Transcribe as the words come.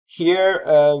Here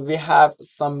we have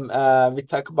we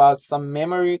talk about some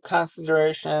memory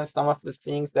considerations, some of the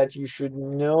things that you should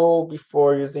know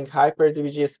before using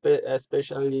HyperDbg,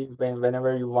 especially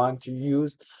whenever you want to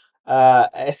use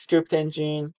a script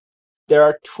engine. There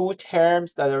are two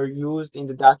terms that are used in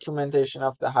the documentation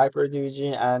of the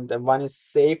HyperDbg, and one is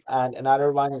safe and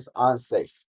another one is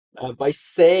unsafe. By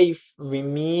safe, we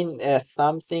mean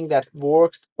something that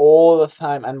works all the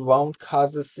time and won't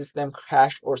cause a system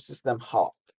crash or system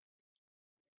halt,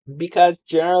 because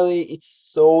generally it's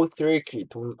so tricky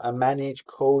to manage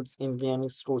codes in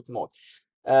VMX root mode.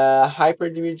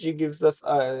 HyperDbg gives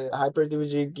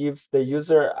the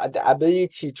user the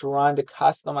ability to run the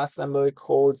custom assembly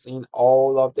codes in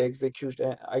all of the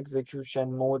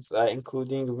execution modes,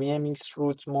 including VMX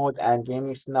root mode and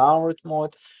VMX non-root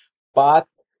mode. But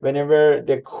whenever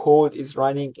the code is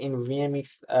running in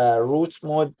VMX root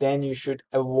mode, then you should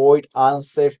avoid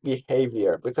unsafe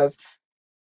behavior, because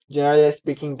generally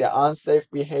speaking, the unsafe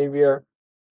behavior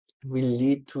will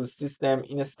lead to system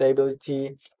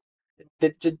instability.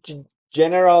 The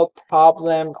general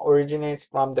problem originates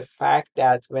from the fact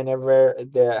that whenever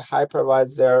the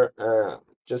hypervisor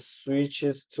just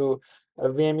switches to a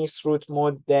VMX root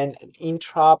mode, then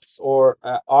interrupts or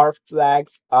R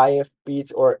flags, IF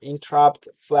bit or interrupt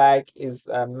flag is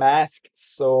masked.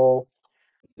 So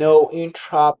no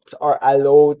interrupts are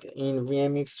allowed in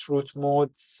VMX root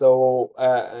mode. So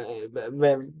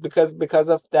because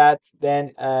of that,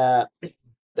 then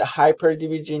the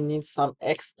HyperDbg needs some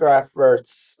extra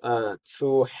efforts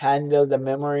to handle the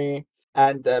memory.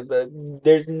 And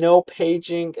there's no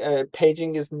paging.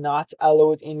 Paging is not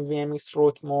allowed in VMX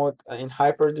root mode in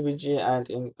HyperDbg and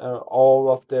in all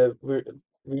of the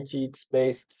VTX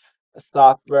based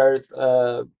softwares.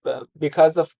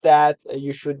 Because of that,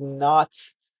 you should not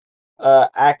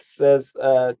access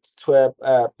to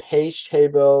a page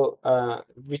table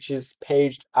which is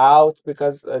paged out,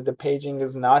 because the paging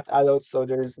is not allowed. So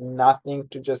there is nothing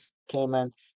to just come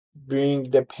and bring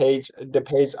the page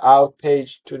out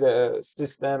page to the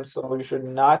system. So you should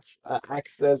not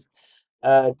access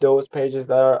those pages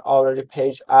that are already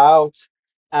paged out.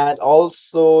 And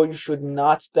also you should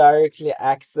not directly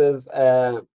access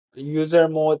user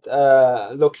mode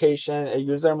location, a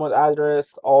user mode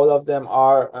address. All of them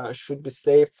are should be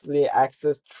safely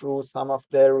accessed through some of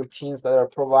the routines that are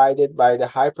provided by the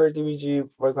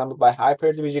HyperDbg, for example by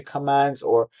HyperDbg commands,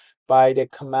 or by the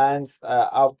commands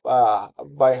of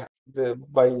by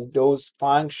those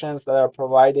functions that are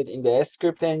provided in the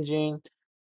script engine.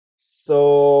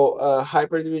 So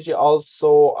HyperDbg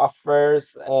also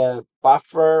offers a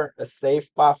buffer, a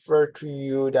safe buffer to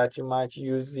you, that you might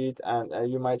use it, and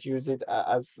you might use it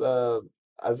as a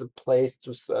place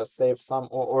to save some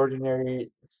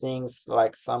ordinary things,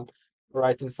 like some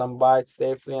writing some bytes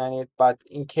safely on it. But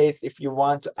in case if you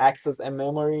want to access a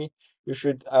memory, you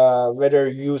should whether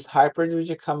use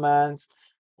HyperDbg commands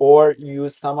or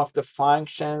use some of the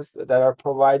functions that are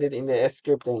provided in the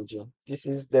script engine. This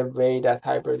is the way that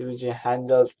HyperDbg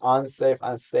handles unsafe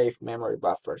and safe memory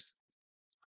buffers.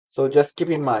 So just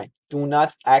keep in mind, do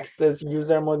not access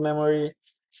user mode memory.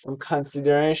 Some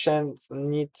considerations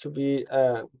need to be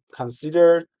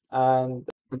considered, and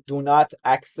do not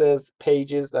access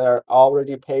pages that are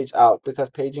already paged out,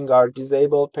 because paging are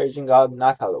disabled, paging are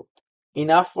not allowed.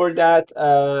 Enough for that.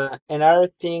 Another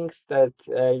things that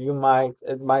you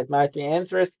might be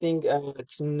interesting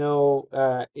to know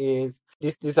is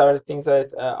these are the things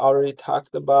that I already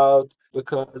talked about,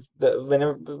 because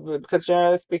because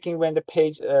generally speaking, when the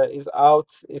page is out,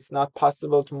 it's not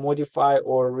possible to modify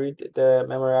or read the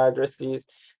memory addresses.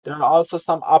 There are also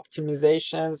some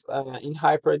optimizations in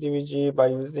HyperDbg by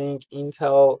using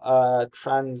Intel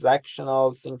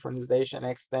transactional synchronization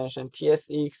extension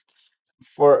TSX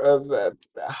for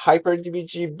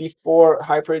HyperDbg. Before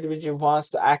HyperDbg wants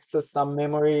to access some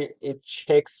memory, it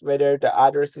checks whether the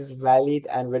address is valid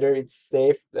and whether it's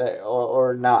safe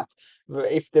or not.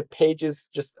 If the page is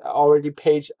just already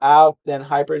paged out, then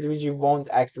HyperDbg won't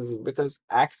access it, because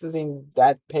accessing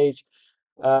that page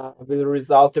will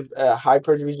result in a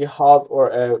HyperDbg halt,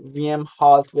 or a VM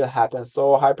halt will happen.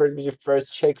 So HyperDbg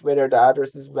first check whether the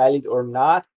address is valid or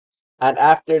not, and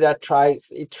after that tries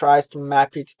to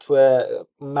map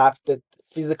the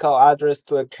physical address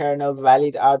to a kernel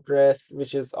valid address,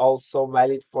 which is also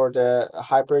valid for the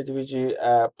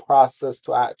HyperDbg process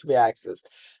to be accessed.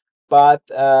 But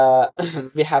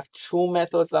we have two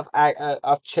methods of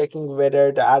checking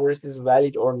whether the address is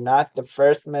valid or not. The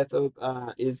first method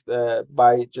is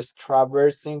by just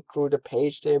traversing through the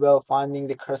page table, finding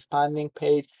the corresponding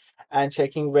page, and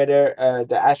checking whether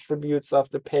the attributes of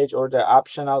the page or the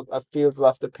optional fields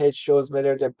of the page shows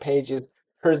whether the page is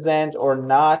present or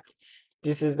not.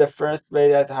 This is the first way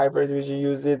that HyperDbg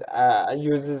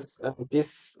uses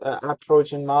this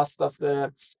approach in most of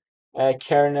the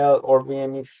kernel or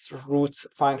VMX root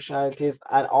functionalities.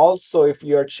 And also, if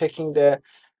you are checking the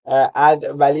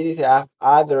validity of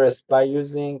address by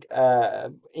using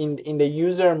in the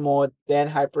user mode, then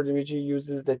HyperDbg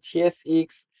uses the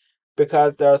TSX,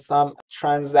 because there are some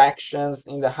transactions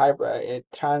in the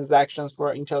transactions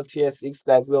for Intel TSX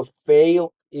that will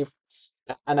fail if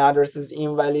an address is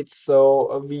invalid.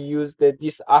 So we use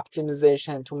this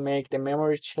optimization to make the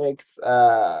memory checks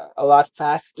a lot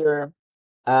faster.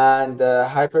 And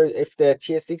if the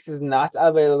TSX is not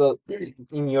available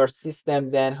in your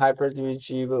system, then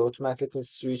HyperDbg will automatically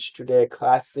switch to the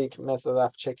classic method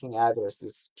of checking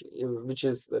addresses, which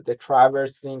is the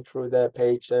traversing through the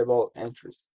page table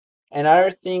entries.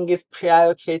 Another thing is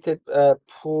pre-allocated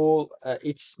pool.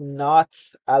 It's not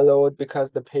allowed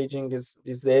because the paging is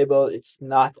disabled. It's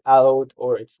not allowed,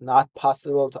 or it's not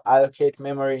possible to allocate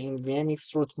memory in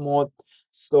VMX root mode.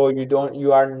 So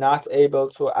you are not able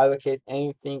to allocate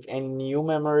any new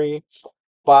memory.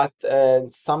 But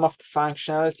some of the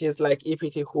functionalities like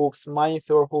EPT hooks,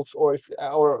 monitor hooks, or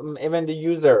even the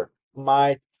user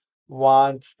might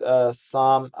want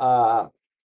some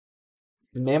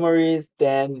memories,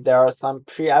 then there are some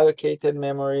pre-allocated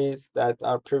memories that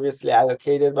are previously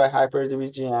allocated by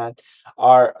HyperDbg and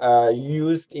are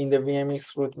used in the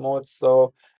VMX root mode.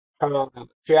 So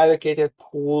pre-allocated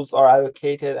pools are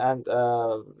allocated, and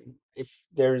if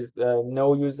there's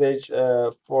no usage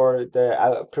for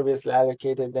the previously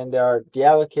allocated, then they are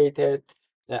deallocated.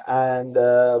 And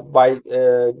by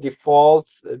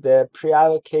default, the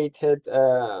pre-allocated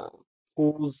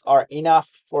pools are enough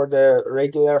for the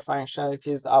regular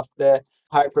functionalities of the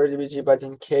HyperDbg, but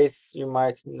in case you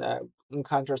might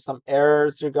encounter some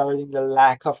errors regarding the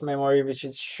lack of memory, which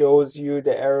it shows you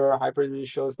the error. HyperDbg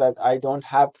shows that I don't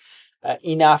have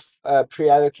enough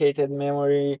pre-allocated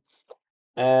memory.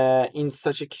 In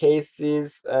such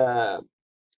cases,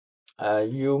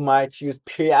 you might use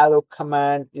pre-alloc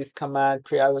command. This command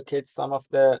pre-allocates some of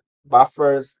the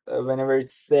buffers whenever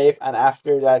it's safe, and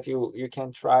after that you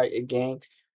can try again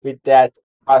with that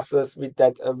process, with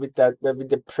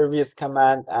the previous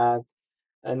command, and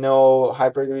no,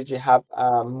 HyperDbg have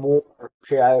more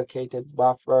pre-allocated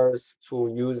buffers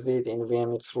to use it in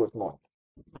VMX root mode.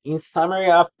 In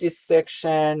summary of this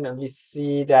section, we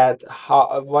see that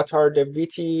what are the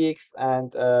VTX,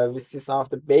 and we see some of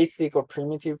the basic or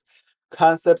primitive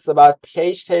concepts about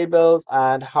page tables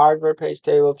and hardware page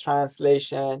table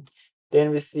translation.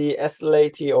 Then we see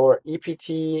SLAT or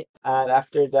EPT, and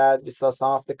after that we saw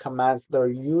some of the commands that are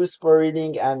used for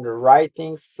reading and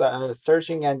writing,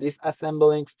 searching and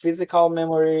disassembling physical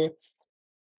memory.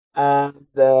 And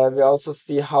we also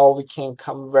see how we can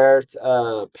convert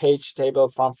a page table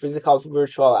from physical to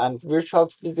virtual and virtual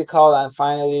to physical. And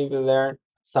finally, we learn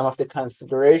some of the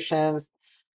considerations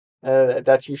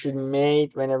that you should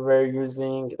make whenever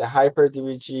using the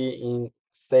HyperDbg in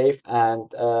safe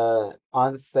and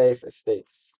unsafe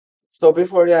states. So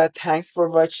before that, thanks for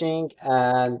watching,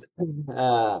 and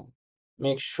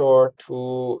make sure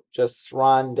to just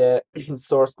run the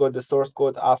source code. The source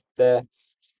code of the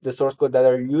source code that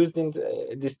are used in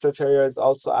this tutorial is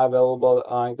also available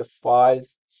on the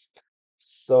files.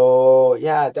 So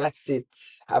yeah, that's it.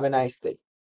 Have a nice day.